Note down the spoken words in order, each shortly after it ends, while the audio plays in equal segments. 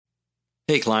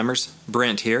Hey climbers,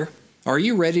 Brent here. Are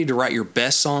you ready to write your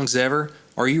best songs ever?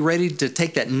 Are you ready to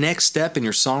take that next step in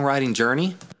your songwriting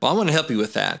journey? Well, I want to help you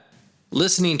with that.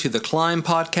 Listening to the Climb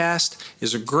podcast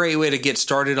is a great way to get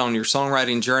started on your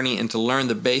songwriting journey and to learn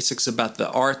the basics about the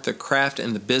art, the craft,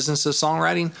 and the business of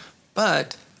songwriting.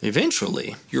 But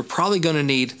eventually, you're probably going to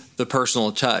need the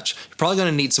personal touch. You're probably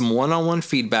going to need some one-on-one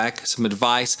feedback, some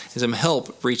advice, and some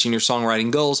help reaching your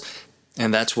songwriting goals.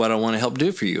 And that's what I want to help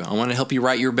do for you. I want to help you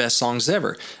write your best songs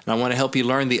ever. And I want to help you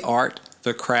learn the art,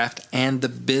 the craft, and the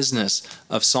business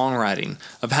of songwriting,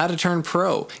 of how to turn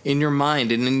pro in your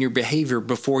mind and in your behavior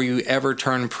before you ever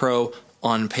turn pro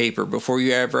on paper. Before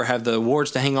you ever have the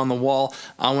awards to hang on the wall,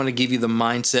 I want to give you the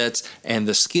mindsets and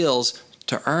the skills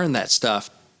to earn that stuff.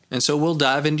 And so we'll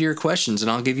dive into your questions and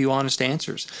I'll give you honest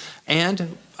answers.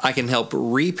 And I can help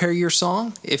repair your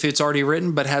song if it's already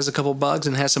written but has a couple bugs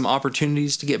and has some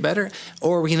opportunities to get better.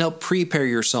 Or we can help prepare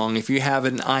your song if you have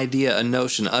an idea, a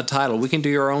notion, a title. We can do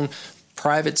your own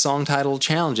private song title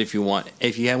challenge if you want.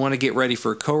 If you want to get ready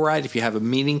for a co-write, if you have a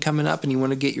meeting coming up and you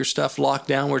want to get your stuff locked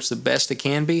down where it's the best it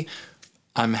can be,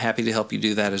 I'm happy to help you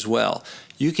do that as well.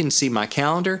 You can see my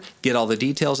calendar, get all the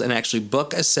details, and actually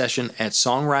book a session at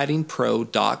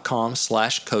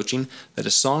songwritingpro.com/coaching. That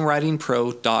is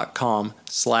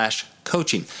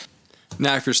songwritingpro.com/coaching.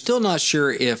 Now, if you're still not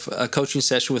sure if a coaching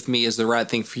session with me is the right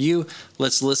thing for you,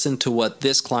 let's listen to what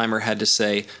this climber had to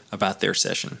say about their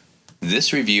session.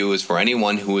 This review is for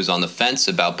anyone who is on the fence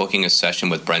about booking a session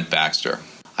with Brent Baxter.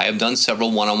 I have done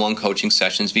several one-on-one coaching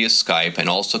sessions via Skype and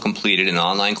also completed an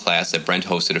online class that Brent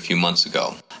hosted a few months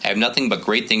ago. I have nothing but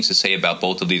great things to say about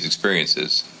both of these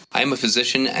experiences. I am a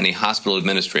physician and a hospital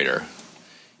administrator.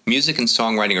 Music and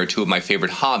songwriting are two of my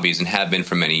favorite hobbies and have been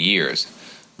for many years.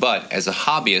 But as a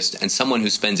hobbyist and someone who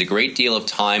spends a great deal of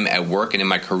time at work and in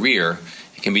my career,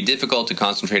 it can be difficult to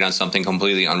concentrate on something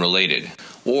completely unrelated,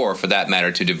 or for that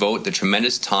matter to devote the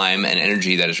tremendous time and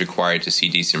energy that is required to see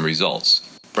decent results.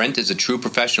 Brent is a true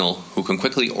professional who can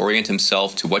quickly orient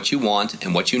himself to what you want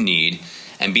and what you need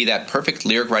and be that perfect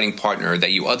lyric writing partner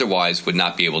that you otherwise would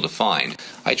not be able to find.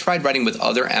 I tried writing with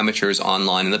other amateurs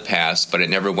online in the past, but it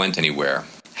never went anywhere.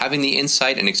 Having the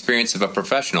insight and experience of a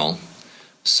professional,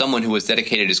 someone who has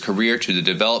dedicated his career to the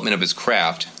development of his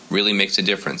craft, really makes a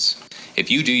difference.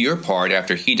 If you do your part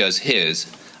after he does his,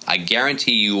 I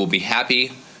guarantee you will be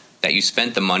happy that you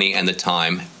spent the money and the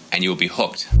time, and you will be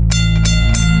hooked.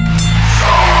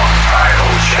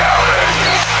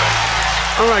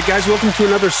 All right, guys, welcome to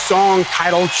another Song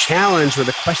Title Challenge where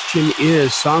the question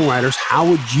is, songwriters, how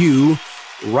would you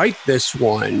write this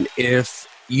one? If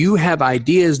you have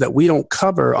ideas that we don't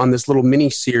cover on this little mini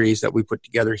series that we put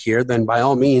together here, then by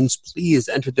all means, please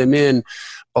enter them in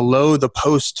below the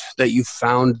post that you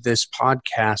found this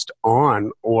podcast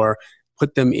on, or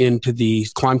put them into the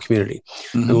Climb community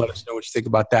and let us know what you think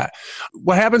about that.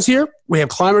 What happens here? We have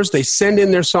climbers. They send in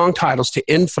their song titles to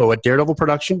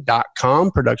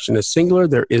info@daredevilproduction.com. Production is singular.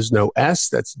 There is no S.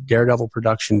 That's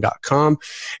daredevilproduction.com.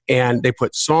 And they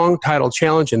put song title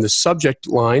challenge in the subject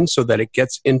line so that it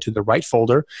gets into the right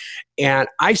folder. And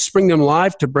I spring them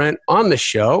live to Brent on the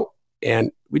show.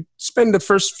 And we spend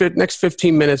the next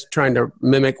 15 minutes trying to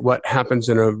mimic what happens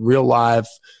in a real live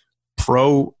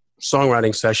pro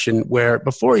songwriting session, where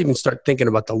before we even start thinking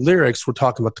about the lyrics, we're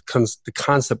talking about the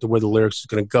concept of where the lyrics is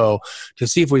going to go, to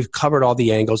see if we've covered all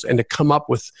the angles and to come up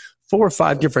with 4 or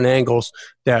 5 different angles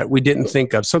that we didn't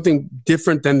think of, something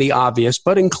different than the obvious,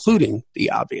 but including the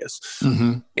obvious.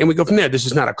 And we go from there. This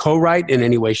is not a co-write in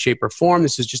any way, shape, or form.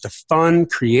 This is just a fun,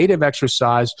 creative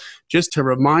exercise just to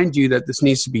remind you that this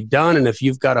needs to be done. And if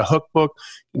you've got a hook book,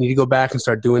 you need to go back and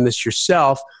start doing this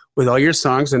yourself with all your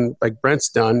songs, and like Brent's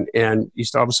done, and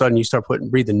all of a sudden you start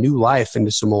breathing new life into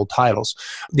some old titles.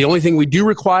 The only thing we do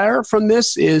require from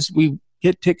this is we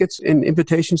get tickets and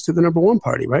invitations to the #1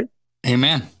 party, right?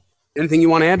 Amen. Anything you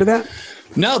want to add to that?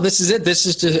 No, this is it. This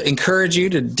is to encourage you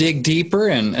to dig deeper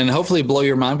and hopefully blow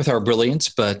your mind with our brilliance.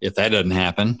 But if that doesn't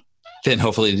happen, then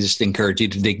hopefully just encourage you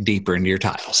to dig deeper into your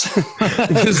titles.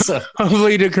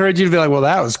 Hopefully to encourage you to be like, well,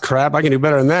 that was crap. I can do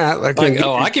better than that. I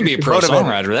can be a pro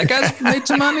songwriter. That guy's made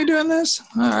some money doing this.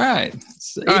 All right.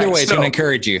 So either way, it's going to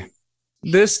encourage you.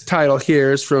 This title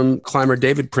here is from climber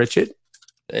David Pritchett.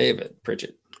 David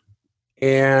Pritchett.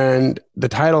 And the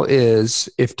title is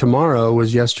If Tomorrow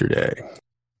Was Yesterday.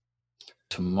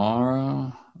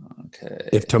 Tomorrow? Okay.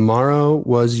 If Tomorrow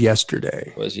Was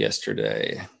Yesterday. Was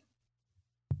yesterday.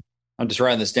 I'm just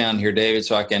writing this down here, David,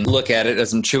 so I can look at it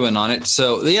as I'm chewing on it.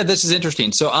 So, yeah, this is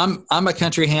interesting. So I'm a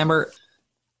country hammer,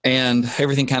 and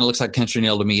everything kind of looks like country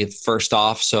nail to me first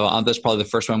off. So that's probably the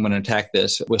first one I'm going to attack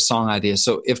this with song ideas.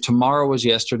 So if tomorrow was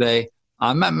yesterday,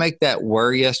 I might make that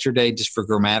were yesterday just for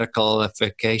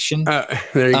grammatical-ification.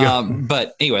 There you go.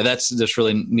 But anyway, that's just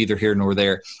really neither here nor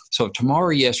there. So if tomorrow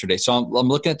or yesterday. So I'm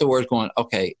looking at the words going,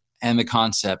 okay, and the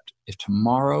concept, if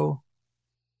tomorrow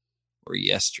or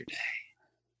yesterday.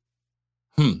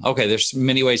 Okay, there's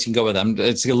many ways you can go with them.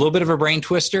 It's a little bit of a brain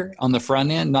twister on the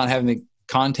front end, not having the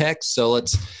context. So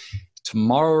let's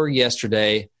tomorrow or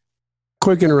yesterday.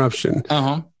 Quick interruption.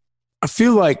 Uh-huh. I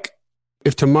feel like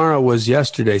if tomorrow was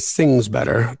yesterday sings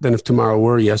better than if tomorrow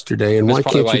were yesterday. And That's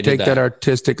why can't you take that. that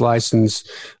artistic license?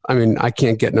 I mean, I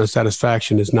can't get no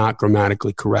satisfaction is not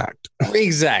grammatically correct.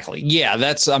 Exactly. Yeah,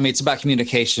 it's about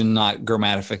communication, not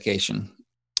grammatification.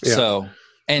 Yeah. So,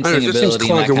 and I don't know, it seems singability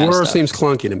and that clunky. kind of Word stuff. seems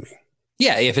clunky to me.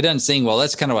 Yeah, if it doesn't sing well,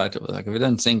 that's kind of what I like. If it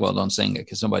doesn't sing well, don't sing it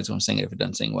because somebody's going to sing it if it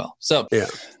doesn't sing well. So, Yeah.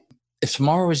 If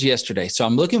tomorrow was yesterday, so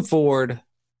I'm looking forward.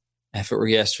 If it were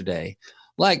yesterday,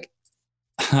 like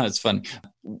it's funny,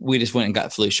 we just went and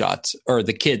got flu shots, or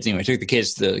the kids anyway. Took the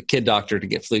kids to the kid doctor to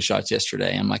get flu shots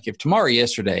yesterday. I'm like, if tomorrow or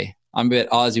yesterday, I bet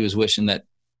Ozzy was wishing that.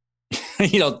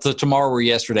 Tomorrow or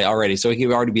yesterday already. So he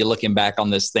could already be looking back on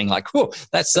this thing like, whoa,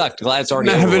 that sucked. Glad it's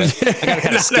already over with. I got to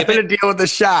kind of skip it. To deal with the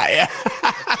shot. Yeah.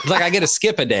 Like I get to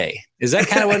skip a day. Is that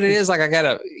kind of what it is? Like I got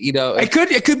to,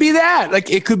 It could be that.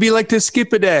 Like it could be like to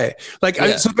skip a day. Like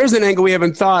Yeah. so there's an angle we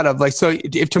haven't thought of. Like, so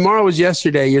if tomorrow was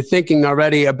yesterday, you're thinking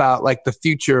already about like the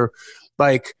future.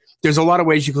 Like there's a lot of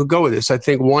ways you could go with this. I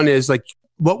think one is like,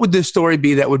 what would this story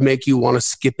be that would make you want to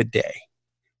skip a day?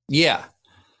 Yeah.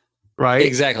 Right.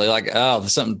 Exactly. Like, oh,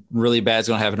 something really bad's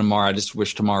going to happen tomorrow. I just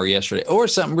wish tomorrow or yesterday. Or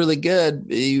something really good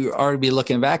you already be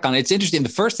looking back on. It's interesting. The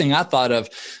first thing I thought of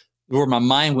where my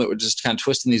mind went with just kind of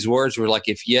twisting these words were like,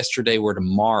 if yesterday were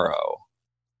tomorrow,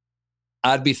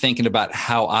 I'd be thinking about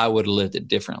how I would have lived it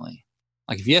differently.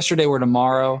 Like if yesterday were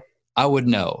tomorrow, I would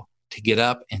know to get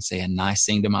up and say a nice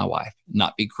thing to my wife,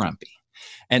 not be grumpy.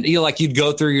 And you'd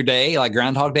go through your day, like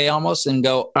Groundhog Day almost, and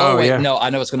go, no, I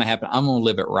know what's going to happen. I'm going to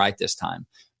live it right this time.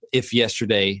 If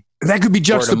yesterday that could be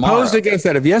juxtaposed against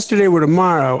that. If yesterday were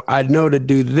tomorrow, I'd know to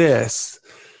do this.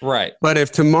 Right. But if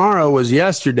tomorrow was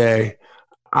yesterday,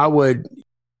 I would.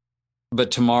 But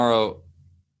tomorrow,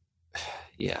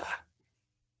 yeah.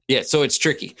 Yeah, so it's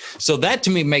tricky. So that to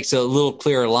me makes a little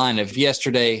clearer line. If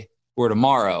yesterday were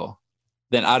tomorrow,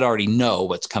 then I'd already know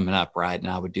what's coming up, right? And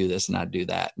I would do this and I'd do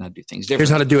that and I'd do things different. Here's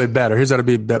how to do it better. Here's how to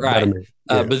be better. Right.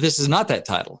 Yeah. But this is not that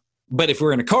title. But if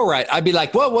we're in a co-write, I'd be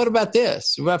like, what about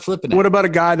this? What about flipping it? What about a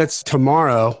guy that's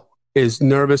tomorrow is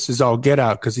nervous as all get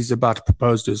out because he's about to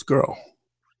propose to his girl?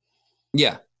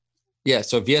 Yeah. Yeah.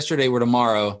 So if yesterday were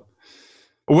tomorrow.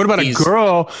 What about a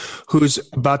girl who's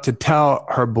about to tell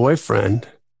her boyfriend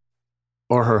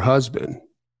or her husband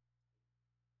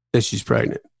that she's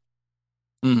pregnant?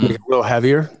 Mm-hmm. Make it a little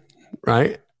heavier,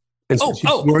 right? And so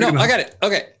I got it.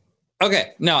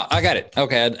 Okay. No, I got it.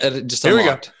 Okay. I just Here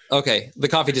unlocked. We go. Okay. The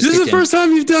coffee just This is the first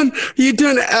time you've done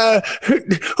Mr.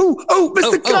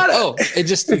 Cotta. It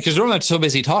just, because I'm so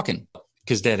busy talking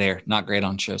because dead air, not great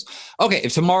on shows. Okay.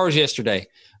 If tomorrow was yesterday,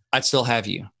 I'd still have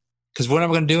you. Because when I'm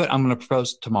going to do it, I'm going to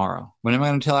propose tomorrow. When am I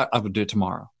going to tell her? I would do it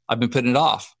tomorrow. I've been putting it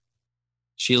off.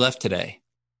 She left today.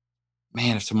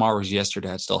 Man, if tomorrow was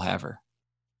yesterday, I'd still have her.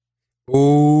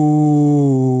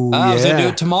 Ooh, I was going to do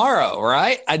it tomorrow,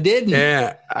 right? I didn't.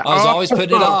 Yeah. I was always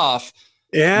putting it off.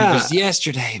 Yeah. Because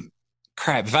yesterday,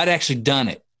 crap, if I'd actually done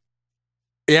it,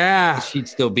 she'd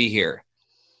still be here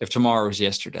if tomorrow was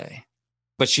yesterday.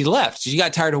 But she left. She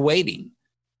got tired of waiting.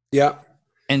 Yeah.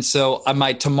 And so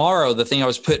tomorrow, the thing I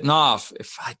was putting off,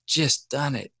 if I'd just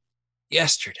done it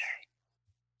yesterday,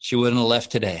 she wouldn't have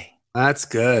left today. That's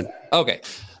good. Okay.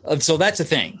 So that's a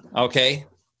thing. Okay.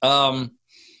 And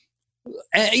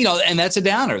that's a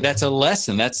downer. That's a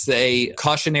lesson. That's a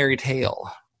cautionary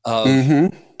tale of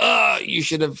what you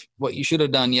should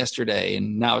have done yesterday.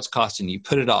 And now it's costing you.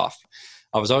 Put it off.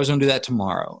 I was always going to do that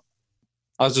tomorrow.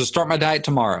 I was going to start my diet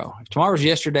tomorrow. If tomorrow was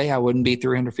yesterday, I wouldn't be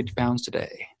 350 pounds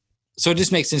today. So it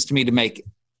just makes sense to me to make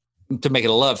it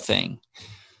a love thing.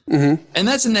 Mm-hmm. And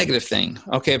that's a negative thing.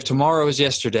 Okay. If tomorrow is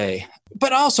yesterday,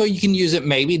 but also you can use it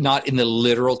maybe not in the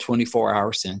literal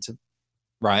 24-hour sense,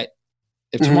 right?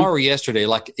 If tomorrow were yesterday,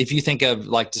 like if you think of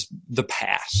like just the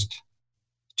past,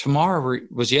 tomorrow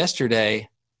was yesterday,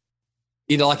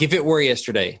 like if it were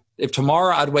yesterday, if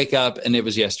tomorrow I'd wake up and it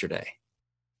was yesterday,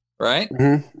 right?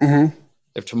 Mm-hmm. Mm-hmm.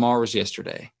 If tomorrow was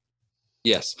yesterday.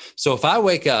 Yes. So if I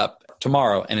wake up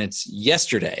tomorrow and it's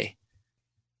yesterday,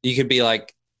 you could be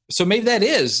like, so maybe that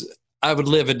is, I would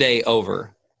live a day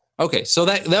over. Okay. So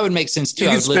that would make sense too.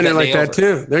 You can spin it like that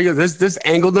too. There you go. This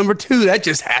angle number 2, that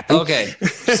just happened. Okay.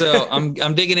 So I'm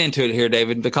digging into it here,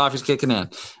 David. The coffee's kicking in.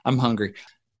 I'm hungry.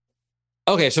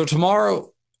 Okay. So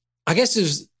tomorrow, I guess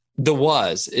The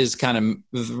was is kind of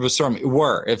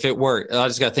were. If it were, I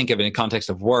just got to think of it in context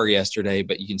of were yesterday,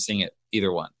 but you can sing it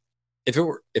either one.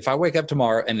 If I wake up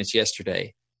tomorrow and it's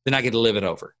yesterday, then I get to live it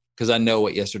over because I know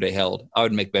what yesterday held. I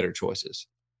would make better choices.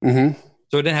 Mm-hmm.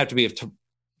 So it didn't have to be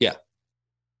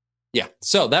yeah.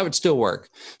 So that would still work.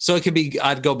 So it could be,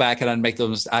 I'd go back and I'd make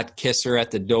those, I'd kiss her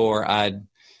at the door. I'd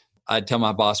tell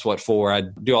my boss what for.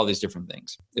 I'd do all these different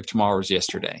things. If tomorrow was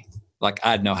yesterday, like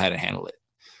I'd know how to handle it.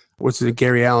 What's the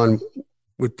Gary Allen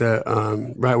with the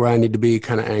right where I need to be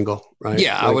kind of angle, right?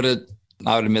 Yeah, like,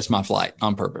 I would have missed my flight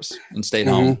on purpose and stayed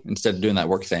home instead of doing that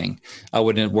work thing. I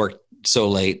wouldn't have worked so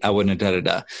late. I wouldn't have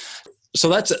da-da-da. So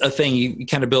that's a thing. You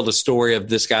kind of build a story of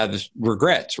this guy that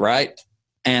regrets, right?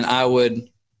 And I would...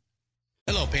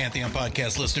 Hello, Pantheon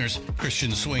podcast listeners.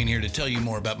 Christian Swain here to tell you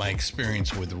more about my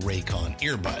experience with Raycon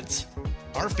earbuds.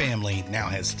 Our family now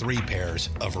has 3 pairs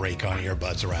of Raycon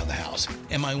earbuds around the house,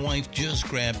 and my wife just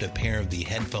grabbed a pair of the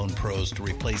Headphone Pros to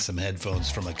replace some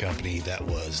headphones from a company that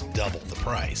was double the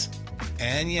price.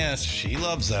 And yes, she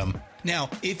loves them. Now,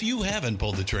 if you haven't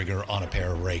pulled the trigger on a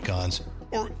pair of Raycons,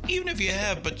 or even if you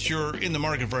have, but you're in the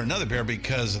market for another pair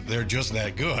because they're just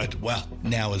that good, well,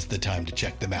 now is the time to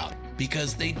check them out,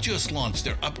 because they just launched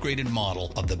their upgraded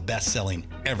model of the best-selling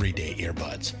everyday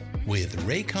earbuds. With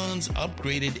Raycon's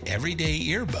upgraded everyday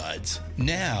earbuds,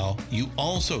 now you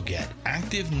also get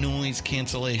active noise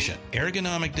cancellation,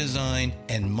 ergonomic design,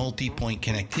 and multi-point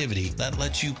connectivity that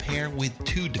lets you pair with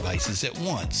 2 devices at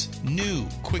once. New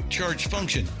quick charge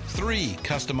function, 3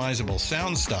 customizable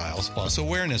sound styles, plus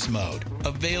awareness mode.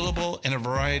 Available in a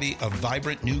variety of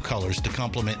vibrant new colors to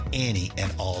complement any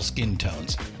and all skin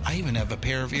tones. I even have a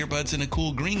pair of earbuds in a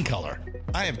cool green color.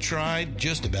 I have tried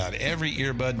just about every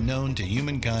earbud known to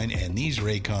humankind, and these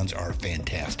Raycons are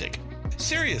fantastic.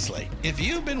 Seriously, if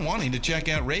you've been wanting to check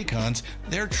out Raycons,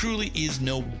 there truly is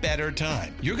no better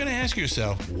time. You're going to ask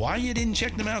yourself why you didn't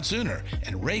check them out sooner,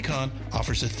 and Raycon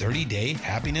offers a 30-day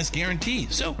happiness guarantee.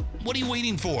 So what are you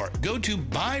waiting for? Go to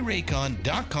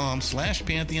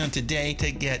buyraycon.com/Pantheon today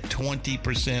to get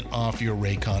 20% off your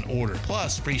Raycon order,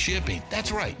 plus free shipping.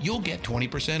 That's right, you'll get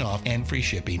 20% off and free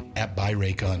shipping at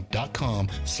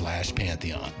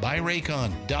buyraycon.com/Pantheon.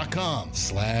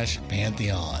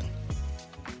 buyraycon.com/Pantheon.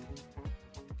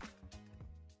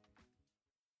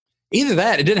 Either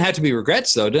that, it didn't have to be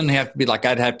regrets though. It didn't have to be like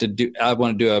I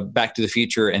want to do a Back to the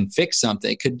Future and fix something.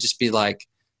 It could just be like,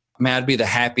 man, I'd be the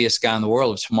happiest guy in the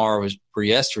world if tomorrow were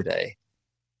yesterday,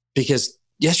 because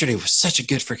yesterday was such a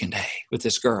good freaking day with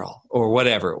this girl or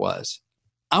whatever it was.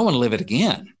 I want to live it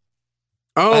again.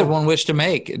 Oh, I had one wish to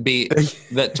make. It'd be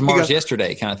that tomorrow's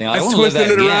yesterday kind of thing. I want to live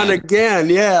that around again.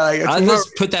 Yeah. Let's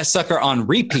put that sucker on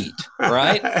repeat,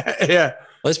 right? Yeah.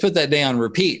 Let's put that day on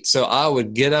repeat. So I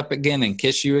would get up again and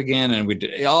kiss you again, and we'd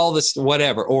do all this,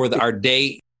 whatever, or our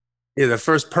date. Yeah, the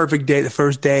first perfect date, the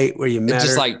first date where you met it's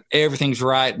just her. like everything's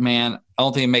right, man.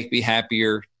 Only thing that make me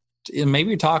happier, maybe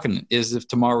you're talking, is if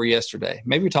tomorrow were yesterday.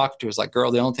 Maybe you're talking to us like,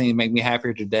 girl, the only thing that make me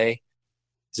happier today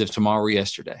is if tomorrow were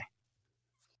yesterday.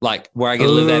 Like where I get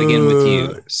to live that again with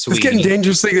you, sweetie. It's getting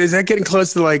dangerous. Is that getting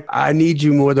close to like, I need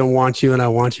you more than want you and I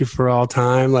want you for all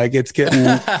time? Like it's getting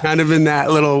kind of in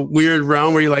that little weird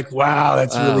realm where you're like, wow,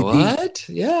 that's really what?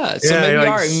 deep. Yeah. So yeah,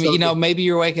 maybe maybe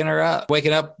you're waking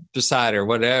up beside her,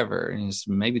 whatever. And it's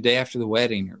maybe day after the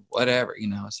wedding or whatever,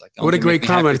 it's like. What a great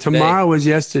comment. If tomorrow was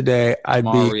yesterday, I'd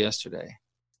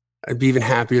be even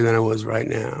happier than I was right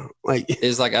now. Like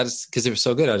it's like because it was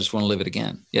so good, I just want to live it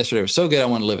again. Yesterday was so good, I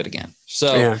want to live it again.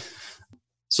 So,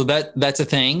 So that's a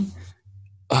thing.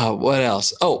 What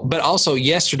else? Oh, but also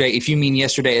yesterday. If you mean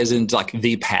yesterday, as in like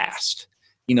the past,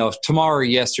 if tomorrow or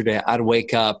yesterday, I'd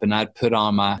wake up and I'd put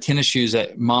on my tennis shoes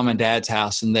at mom and dad's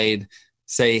house, and they'd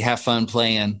say, "Have fun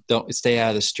playing. Don't stay out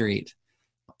of the street."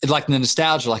 It's like the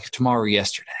nostalgia, like if tomorrow or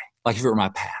yesterday, like if it were my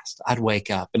past, I'd wake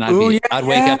up and I'd wake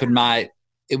up in my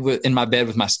bed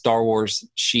with my Star Wars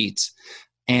sheets,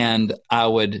 and I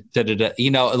would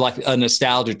like a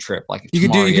nostalgia trip. Like you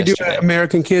could do an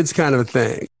American Kids kind of a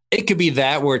thing. It could be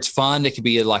that where it's fun. It could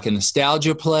be like a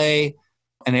nostalgia play,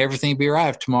 and everything would be right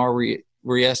if tomorrow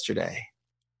were yesterday.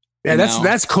 Yeah,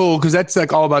 that's cool because that's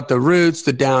like all about the roots,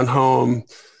 the down home.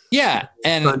 Yeah,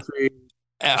 and country,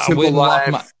 simple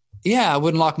life. I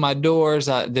wouldn't lock my doors.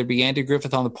 There'd be Andy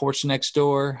Griffith on the porch next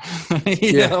door,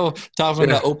 talking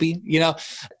about Opie.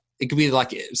 It could be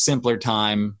like a simpler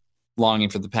time, longing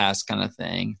for the past kind of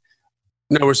thing.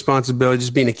 No responsibility,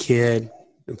 just being a kid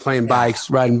and playing bikes,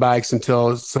 riding bikes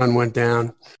until the sun went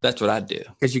down. That's what I'd do.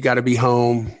 Because you got to be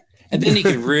home. And then you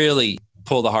could really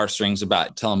pull the heartstrings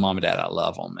about telling mom and dad I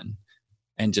love them.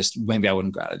 And just maybe I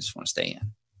wouldn't go out. I just want to stay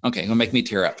in. Okay, gonna make me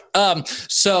tear up.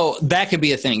 So that could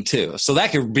be a thing too. So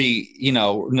that could be,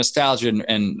 nostalgia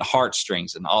and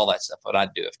heartstrings and all that stuff. What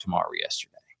I'd do if tomorrow were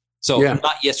yesterday. So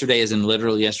not yesterday as in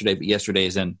literally yesterday, but yesterday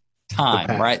as in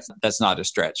time, right? That's not a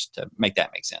stretch to make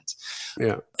that make sense.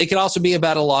 Yeah. It could also be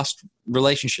about a lost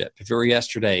relationship. If it were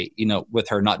yesterday, with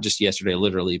her, not just yesterday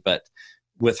literally, but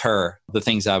with her, the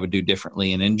things I would do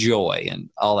differently and enjoy and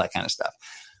all that kind of stuff.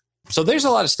 So there's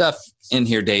a lot of stuff in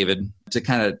here, David,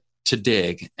 to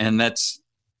dig. And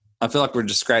I feel like we're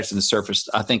just scratching the surface.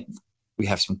 I think we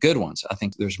have some good ones. I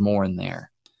think there's more in there.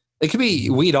 It could be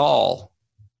we'd all,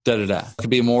 It could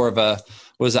be more of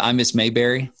I Miss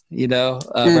Mayberry,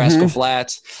 Rascal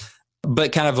Flatts,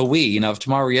 but kind of a we, if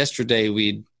tomorrow or yesterday,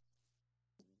 we'd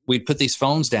put these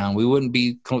phones down. We wouldn't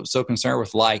be so concerned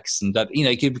with likes and that,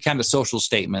 it could be kind of social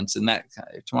statements and that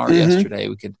tomorrow or yesterday,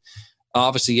 we could,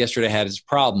 obviously yesterday had its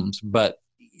problems, but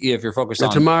if you're focused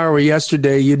on tomorrow or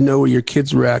yesterday, you'd know where your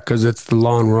kids were at because it's the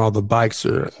lawn where all the bikes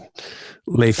are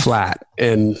lay flat.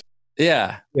 And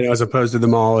as opposed to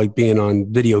them all like being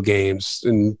on video games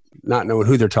and not knowing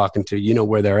who they're talking to,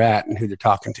 where they're at and who they're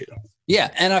talking to.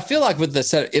 Yeah. And I feel like with the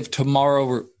set, if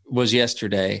tomorrow was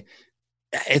yesterday,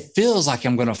 it feels like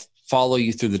I'm going to follow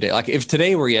you through the day. Like if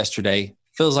today were yesterday,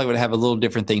 feels like it would have a little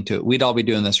different thing to it. We'd all be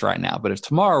doing this right now. But if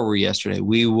tomorrow were yesterday,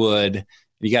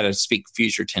 you got to speak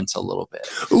future tense a little bit.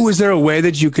 Ooh, is there a way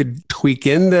that you could tweak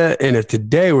and if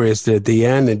today were yesterday at the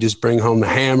end and just bring home the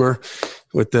hammer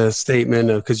with the statement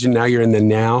of, because now you're in the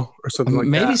now or something like that?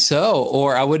 Maybe so.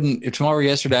 Or if tomorrow were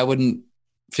yesterday, I wouldn't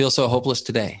feel so hopeless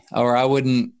today. Or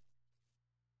we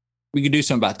could do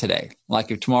something about today.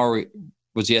 Like if tomorrow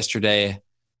was yesterday,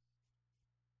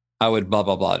 I would blah,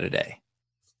 blah, blah today.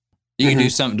 You can do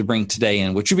something to bring today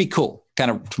in, which would be cool.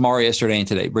 Kind of tomorrow, yesterday, and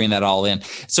today, bring that all in.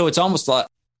 So it's almost a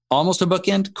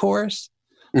bookend chorus.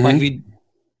 Like if you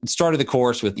started the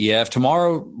chorus with, if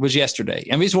tomorrow was yesterday.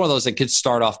 I mean, it's one of those that could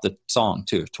start off the song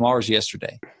too. If tomorrow's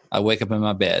yesterday, I wake up in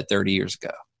my bed 30 years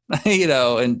ago,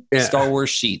 and Star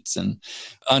Wars sheets and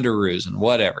underoos and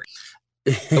whatever.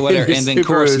 And then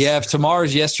chorus, if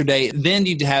tomorrow's yesterday, then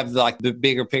you'd have like the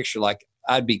bigger picture, like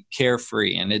I'd be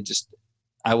carefree and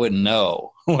I wouldn't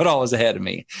know what all was ahead of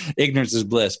me. Ignorance is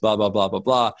bliss, blah, blah, blah, blah,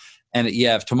 blah. And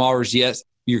if tomorrow's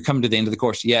you're coming to the end of the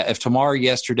course. If tomorrow,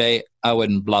 yesterday, I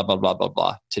wouldn't blah, blah, blah, blah,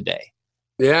 blah today.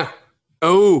 Yeah.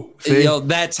 Oh,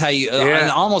 that's how you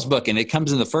almost booking. It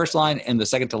comes in the first line and the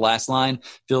second to last line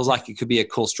feels like it could be a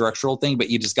cool structural thing, but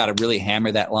you just got to really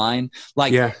hammer that line.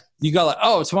 Like you go like,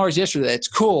 oh, tomorrow's yesterday. It's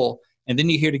cool. And then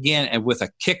you hear it again and with a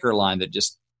kicker line that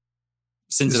just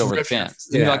sends it over the fence.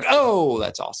 And you're like, oh,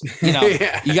 that's awesome. You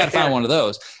got to find one of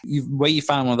those. The way you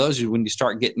find one of those is when you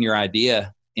start getting your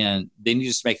idea, and then you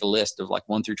just make a list of like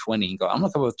 1 through 20 and go, I'm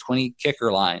going to come up with 20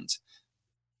 kicker lines.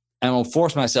 And I'm going to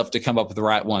force myself to come up with the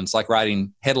right ones, like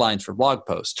writing headlines for blog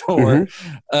posts or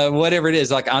whatever it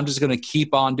is. Like I'm just going to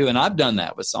keep on doing. I've done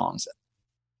that with songs. I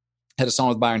had a song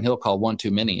with Byron Hill called One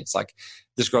Too Many. It's like,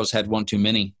 this girl's had one too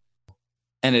many.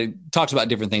 And it talks about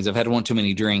different things. I've had one too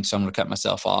many drinks, so I'm going to cut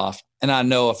myself off. And I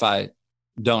know if I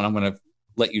don't, I'm going to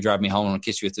let you drive me home and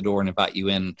kiss you at the door and invite you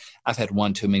in. I've had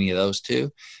one too many of those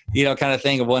too, kind of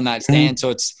thing, of one night stand.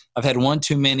 So I've had one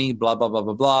too many, blah, blah, blah,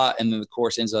 blah, blah. And then the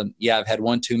chorus ends on, I've had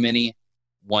one too many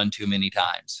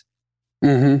times.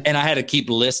 And I had to keep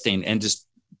listing and just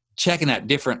checking out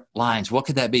different lines. What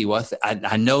could that be?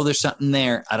 I know there's something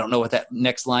there. I don't know what that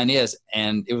next line is.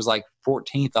 And it was like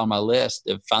 14th on my list.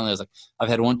 Finally, I was like, I've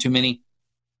had one too many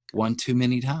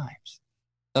times.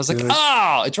 I was like,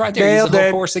 oh, it's right there. Use the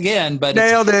whole course again. But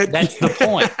that's the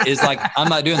point, is like, I'm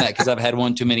not doing that because I've had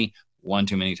one too many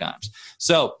times.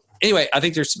 So anyway, I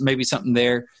think there's maybe something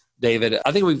there, David.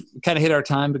 I think we've kind of hit our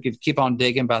time. We could keep on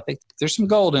digging, but I think there's some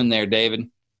gold in there, David.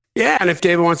 Yeah, and if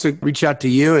David wants to reach out to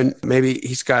you and maybe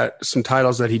he's got some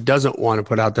titles that he doesn't want to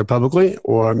put out there publicly,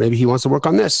 or maybe he wants to work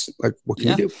on this, like what can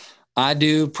you do? I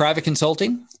do private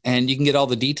consulting, and you can get all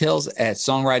the details at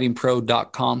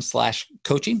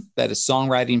songwritingpro.com/coaching. That is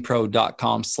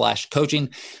songwritingpro.com/coaching.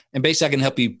 And basically, I can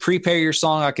help you prepare your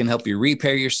song. I can help you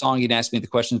repair your song. You can ask me the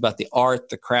questions about the art,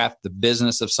 the craft, the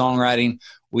business of songwriting.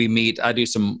 I do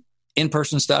some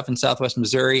in-person stuff in Southwest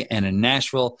Missouri and in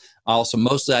Nashville.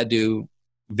 Mostly I do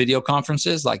video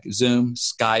conferences like Zoom,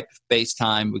 Skype,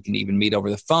 FaceTime. We can even meet over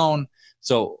the phone.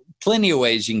 So plenty of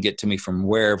ways you can get to me from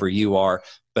wherever you are,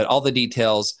 but all the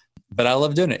details. But I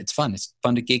love doing it. It's fun. It's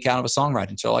fun to geek out of a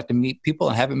songwriting. So I like to meet people.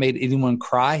 I haven't made anyone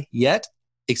cry yet,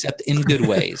 except in good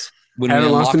ways. When we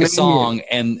unlock a song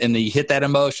and you hit that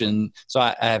emotion. So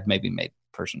I have maybe made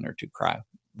a person or two cry.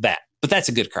 But that's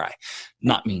a good cry,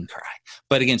 not mean cry.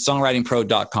 But again,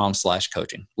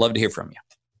 songwritingpro.com/coaching. Love to hear from you.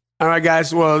 All right,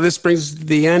 guys. Well, this brings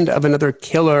the end of another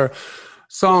killer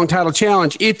song title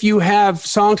challenge. If you have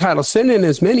song titles, send in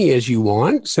as many as you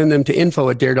want. Send them to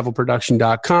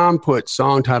info@daredevilproduction.com. Put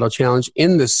song title challenge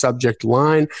in the subject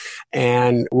line,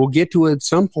 and we'll get to it at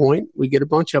some point. We get a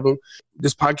bunch of them.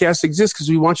 This podcast exists because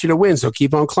we want you to win, so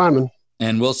keep on climbing.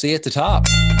 And we'll see you at the top.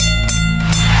 Song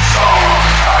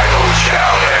title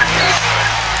challenge.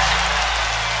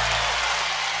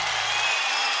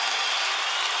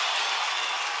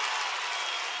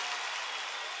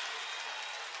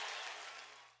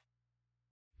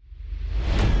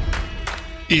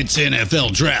 It's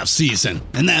NFL draft season,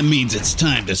 and that means it's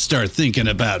time to start thinking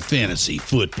about fantasy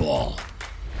football.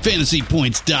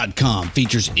 FantasyPoints.com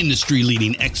features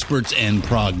industry-leading experts and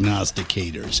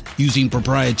prognosticators using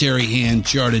proprietary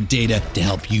hand-charted data to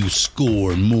help you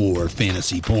score more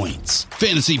fantasy points.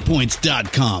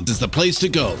 FantasyPoints.com is the place to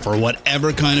go for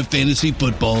whatever kind of fantasy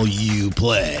football you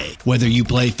play. Whether you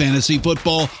play fantasy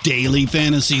football, daily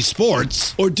fantasy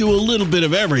sports, or do a little bit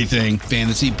of everything,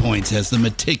 Fantasy Points has the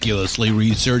meticulously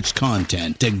researched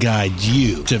content to guide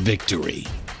you to victory.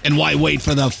 And why wait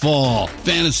for the fall?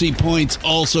 Fantasy Points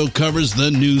also covers the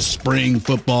new spring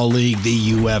football league, the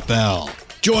UFL.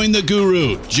 Join the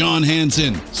guru, John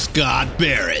Hansen, Scott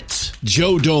Barrett,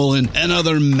 Joe Dolan, and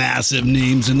other massive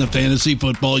names in the fantasy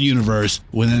football universe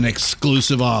with an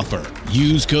exclusive offer.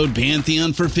 Use code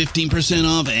Pantheon for 15%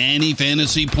 off any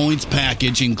Fantasy Points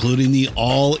package, including the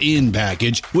all-in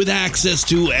package, with access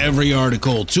to every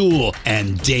article, tool,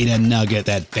 and data nugget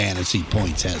that Fantasy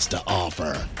Points has to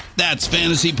offer. That's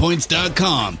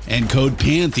FantasyPoints.com and code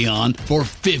Pantheon for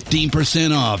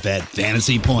 15% off at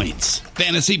Fantasy Points.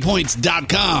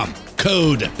 FantasyPoints.com,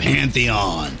 code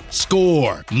Pantheon.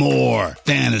 Score more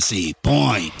fantasy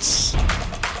points.